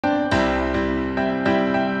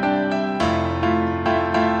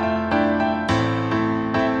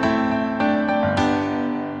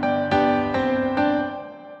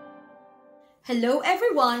Hello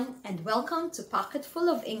everyone and welcome to Pocketful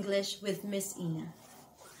of English with Miss Ina.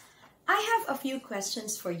 I have a few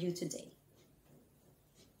questions for you today.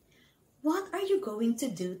 What are you going to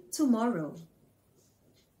do tomorrow?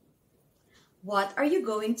 What are you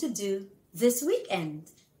going to do this weekend?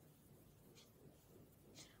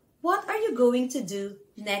 What are you going to do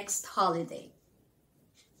next holiday?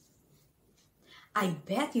 I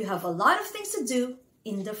bet you have a lot of things to do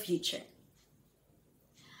in the future.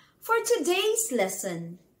 For today's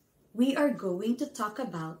lesson, we are going to talk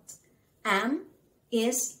about am,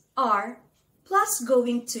 is, are, plus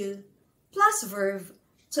going to, plus verb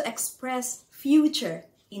to express future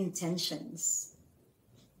intentions.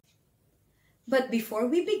 But before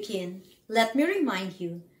we begin, let me remind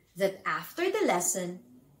you that after the lesson,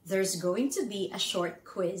 there's going to be a short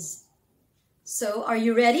quiz. So, are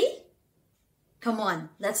you ready? Come on,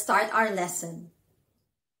 let's start our lesson.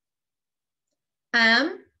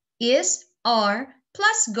 Am, is, are,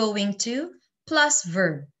 plus going to, plus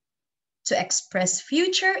verb to express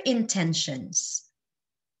future intentions.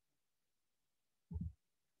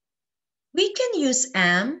 We can use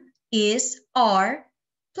am, is, are,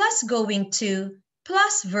 plus going to,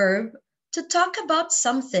 plus verb to talk about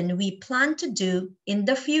something we plan to do in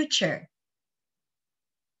the future.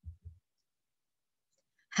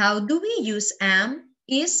 How do we use am,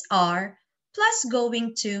 is, are, plus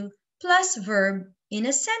going to, plus verb in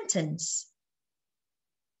a sentence?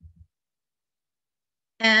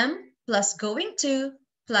 Am plus going to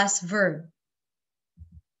plus verb.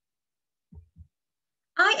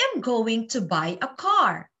 I am going to buy a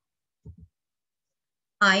car.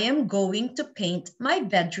 I am going to paint my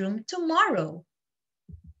bedroom tomorrow.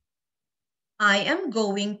 I am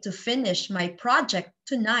going to finish my project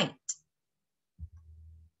tonight.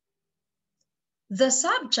 The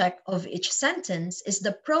subject of each sentence is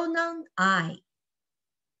the pronoun I.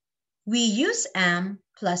 We use am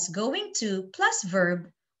plus going to plus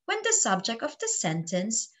verb when the subject of the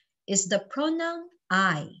sentence is the pronoun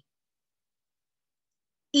I.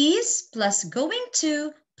 Is plus going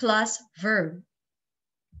to plus verb.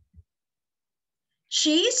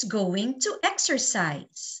 She is going to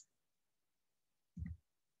exercise.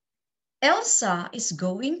 Elsa is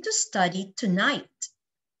going to study tonight.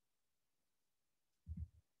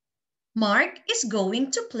 Mark is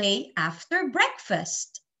going to play after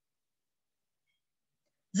breakfast.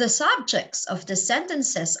 The subjects of the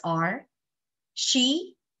sentences are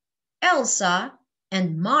she, Elsa,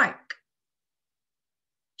 and Mark.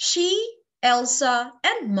 She, Elsa,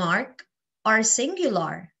 and Mark are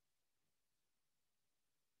singular.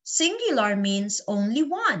 Singular means only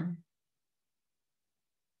one.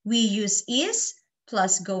 We use is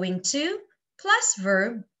plus going to plus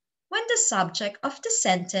verb when the subject of the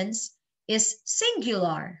sentence is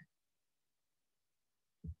singular.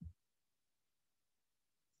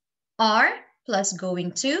 Are plus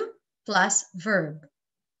going to plus verb.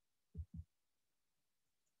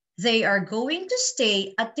 They are going to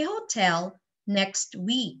stay at the hotel next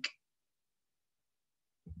week.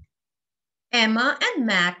 Emma and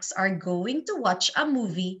Max are going to watch a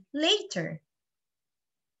movie later.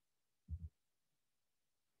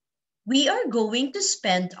 We are going to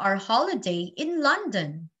spend our holiday in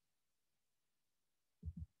London.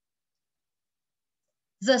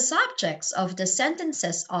 The subjects of the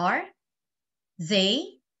sentences are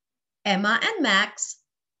they, Emma and Max,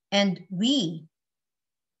 and we.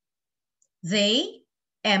 They,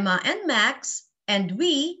 Emma and Max, and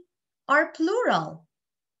we are plural.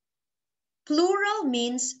 Plural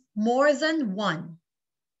means more than one.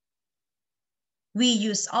 We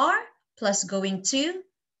use are plus going to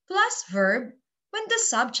plus verb when the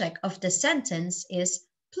subject of the sentence is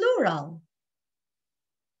plural.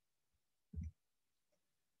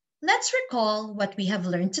 Let's recall what we have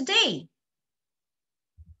learned today.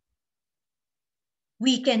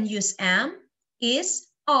 We can use am, is,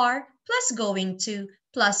 are, plus going to,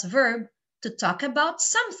 plus verb to talk about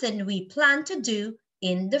something we plan to do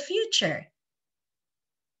in the future.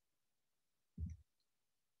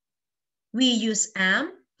 We use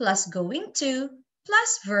am plus going to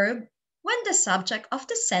plus verb when the subject of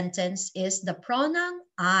the sentence is the pronoun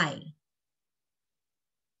I.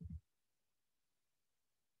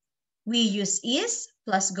 We use is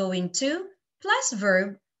plus going to plus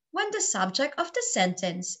verb when the subject of the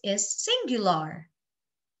sentence is singular.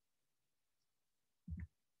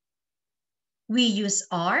 We use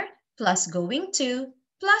are plus going to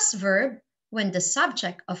plus verb when the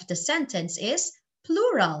subject of the sentence is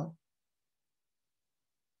plural.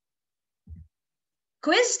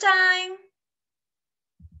 Quiz time!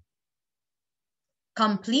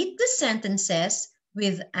 Complete the sentences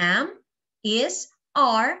with am, is,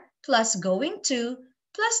 are, plus going to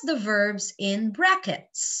plus the verbs in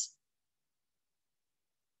brackets.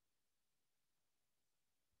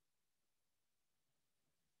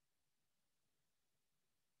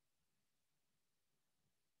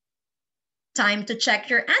 Time to check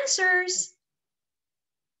your answers.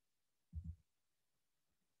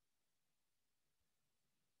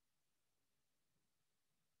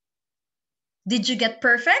 Did you get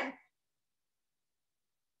perfect?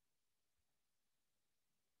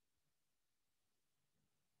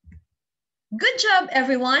 Good job,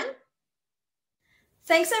 everyone!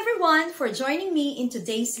 Thanks, everyone, for joining me in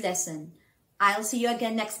today's lesson. I'll see you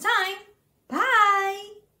again next time. Bye!